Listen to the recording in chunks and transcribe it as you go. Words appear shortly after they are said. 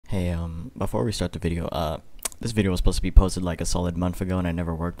Hey, before we start the video, this video was supposed to be posted like a solid month ago and I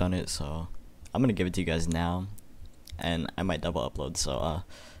never worked on it, so I'm gonna give it to you guys now, and I might double upload, so,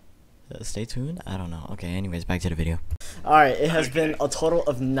 stay tuned? I don't know. Okay, anyways, back to the video. Alright, it has been a total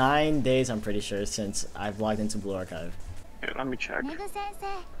of 9 days, I'm pretty sure, since I've logged into Blue Archive. Here, let me check.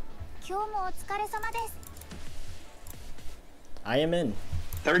 I am in.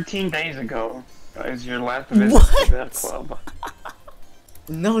 13 days ago, guys, your last visit to the club.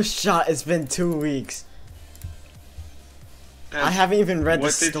 No shot, it's been 2 weeks. I haven't even read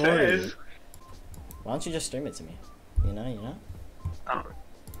the story. Why don't you just stream it to me? You know? Oh.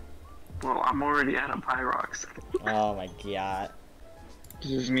 Well, I'm already at a Pyrox. Oh my god.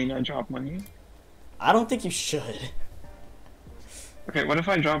 Does this mean I drop money? I don't think you should. Okay, what if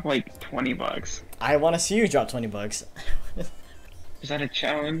I drop like 20 bucks? I want to see you drop 20 bucks. Is that a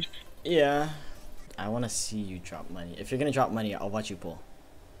challenge? Yeah. I want to see you drop money. If you're gonna drop money, I'll watch you pull.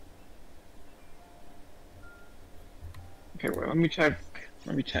 Okay, well, let me check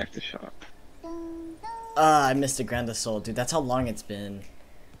the shop. I missed a Grand Assault, dude. That's how long it's been.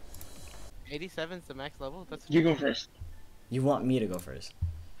 87 is the max level? That's You go first. You want me to go first?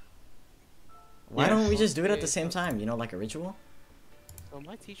 Why don't we just do it at the same time? You know, like a ritual? So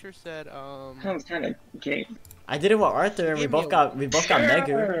my teacher said, Sounds kind of gay. I did it with Arthur, and we both got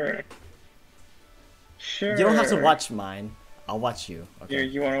Megu. Sure. You don't have to watch mine. I'll watch you. Okay.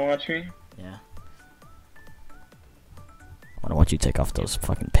 You wanna watch me? Yeah. I wanna watch you take off those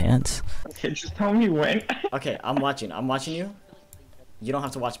fucking pants. Okay, just tell me when. Okay, I'm watching you. You don't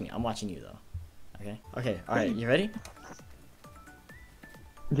have to watch me. I'm watching you though. Okay? Okay, alright, you ready?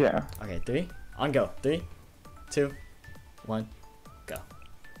 Yeah. Okay, 3, on go. 3, 2, 1, go.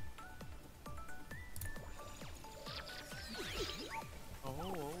 oh,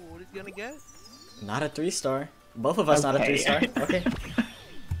 what is he gonna get? Not a 3-star. Both of us not a 3-star. Okay.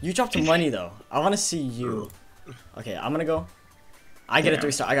 You dropped money though. I wanna see you. Okay, I'm gonna go. I get a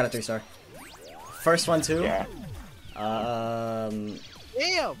 3-star. I got a 3-star. First one too. Yeah. Damn!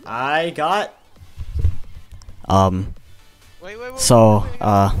 I got Wait, so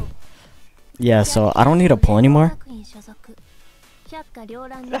yeah, so I don't need a pull anymore.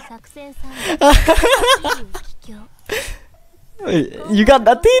 You got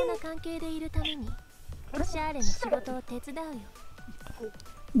nothing?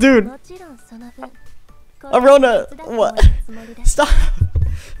 Dude, Arona, what? Stop!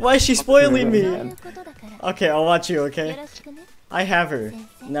 Why is she spoiling me? Okay, I'll watch you, okay? I have her.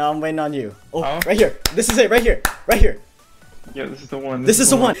 Now I'm waiting on you. Oh, right here. This is it, right here. Right here. Yeah, this is the one. This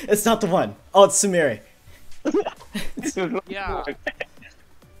is the one. It's not the one. Oh, it's Sumire. Yeah.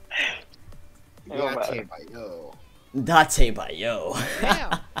 Date by yo.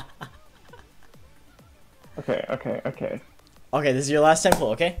 Damn! Okay. Okay, this is your last 10 pull,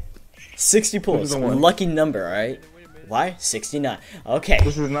 okay? 60 pulls. Lucky number, alright? Why? 69. Okay.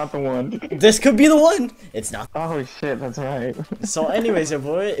 This is not the one. This could be the one. It's not. Oh shit, that's right. So anyways,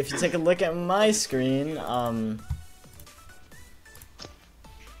 boy, if you take a look at my screen,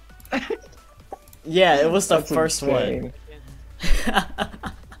 yeah, it was the first one.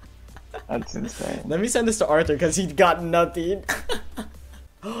 That's insane. Let me send this to Arthur because he got nothing.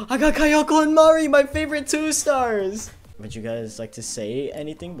 I got Kayako and Mari, my favorite 2-stars. Would you guys like to say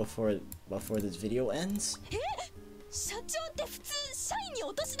anything before this video ends?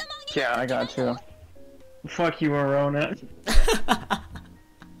 Yeah, I got you. Fuck you, Arona.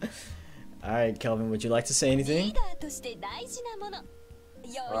 Alright, Kelvin, would you like to say anything?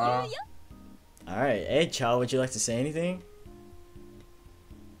 Alright, hey, Chow, would you like to say anything?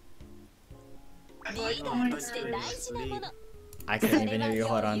 I can't even hear you.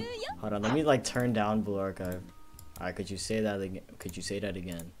 Hold on, let me like turn down Blue Archive. Alright, could you say that again? Could you say that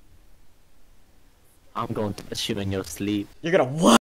again? I'm going to shoot in your sleep. You're gonna what?